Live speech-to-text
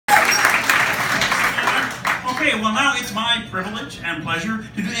Okay, well now it's my privilege and pleasure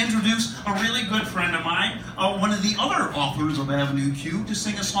to introduce a really good friend of mine, one of the other authors of Avenue Q, to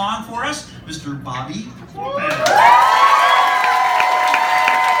sing a song for us, Mr. Bobby Lopez.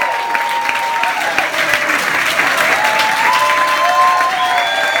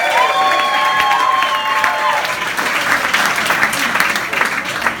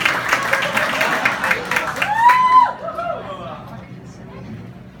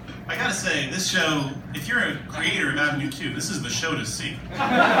 This show, if you're a creator of Avenue Q, this is the show to see.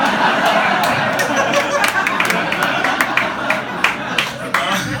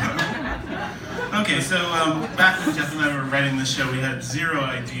 Okay, so back when Jeff and I were writing this show, we had zero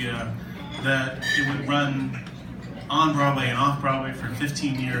idea that it would run on Broadway and off Broadway for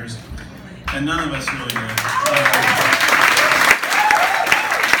 15 years, and none of us really did.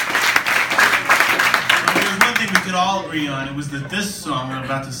 There was one thing we could all agree on, it was that this song I'm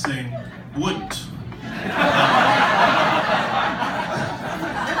about to sing wouldn't.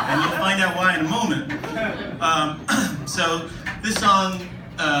 And you'll find out why in a moment. So this song,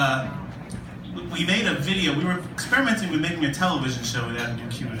 we made a video. We were experimenting with making a television show at Avenue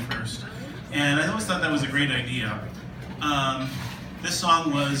Q at first. And I always thought that was a great idea. This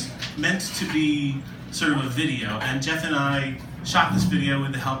song was meant to be sort of a video, and Jeff and I shot this video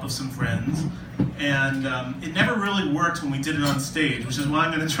with the help of some friends. And it never really worked when we did it on stage, which is why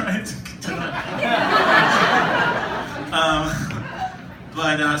I'm going to try it tonight.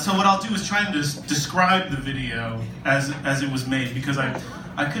 So what I'll do is try and describe the video as it was made, because I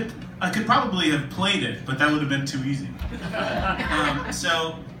could probably have played it, but that would have been too easy.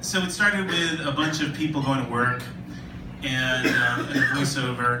 So it started with a bunch of people going to work and a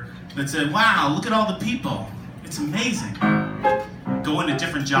voiceover that said, "Wow, look at all the people. It's amazing. Going to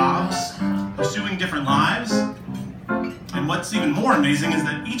different jobs, pursuing different lives, and what's even more amazing is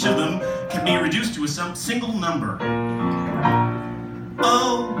that each of them can be reduced to a single number.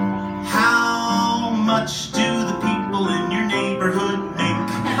 Oh, how much do the people in your neighborhood make?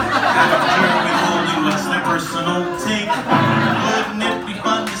 After withholding, what's their personal take? Wouldn't it be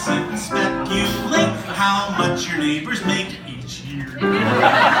fun to sit and speculate how much your neighbors make each year?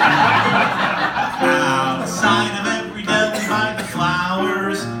 Outside of every deli by the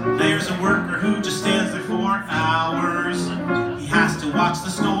flowers, there's a worker who just stands there for hours. He has to watch the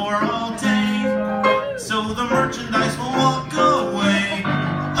store all day, so the merchandise will walk away.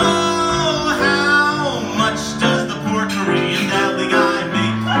 Oh, how much does the poor Korean deli guy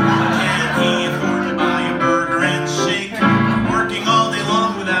make? Can he afford to buy a burger and shake? Working all day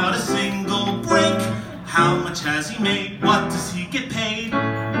long without a single break. How much has he made? What does he get paid?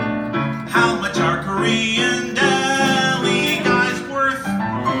 How much are Korean deli guys worth?" We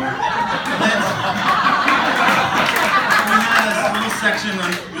had a little section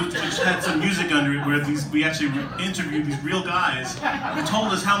which had some music under it where we actually interviewed these real guys who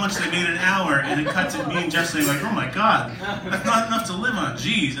told us how much they made an hour, and it cut to me and Jeff saying like, "Oh my God, that's not enough to live on,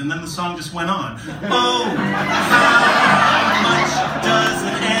 geez." And then the song just went on. Oh, how much does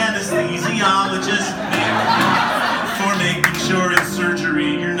an anesthesiologist make for making sure in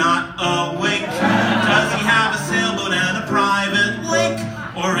surgery you're not awake? Does he have a sailboat and a private lake?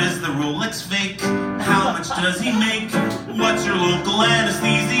 Or is the Rolex fake? How much does he make? What's your local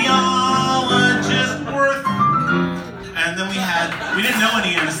anesthesiologist worth? And then we didn't know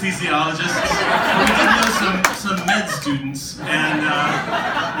any anesthesiologists. We did know some med students, and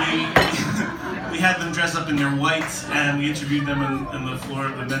we had them dress up in their whites, and we interviewed them on the floor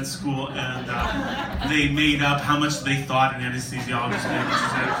of the med school, and they made up how much they thought an anesthesiologist made, which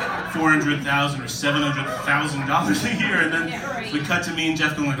was like $400,000 or $700,000 a year. And then we cut to me and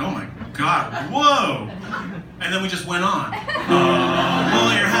Jeff going like, "Oh my God, whoa!" And then we just went on. A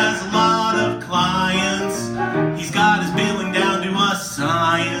lawyer has a lot of clients. He's got his billing down to a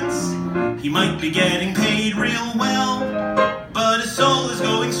science. He might be getting paid real well, but his soul is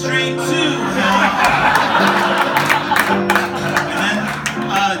going straight to hell. And then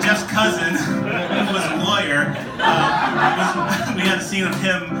Jeff's cousin, who was a lawyer, we had a scene of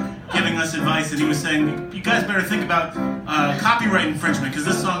him giving us advice, and he was saying, "You guys better think about copyright infringement, because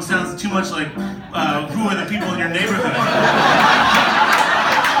this song sounds too much like Who Are the People in Your Neighborhood?"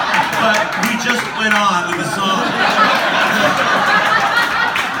 But we just went on with the song.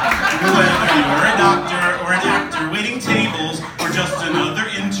 Whether you're a doctor or an actor waiting tables, or just another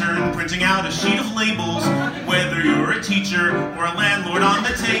intern printing out a sheet of labels, whether you're a teacher or a landlord on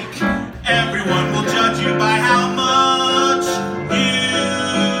the take, everyone will judge you by how much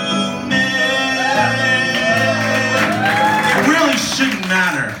you make. It really shouldn't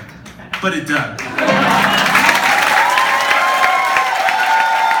matter, but it does.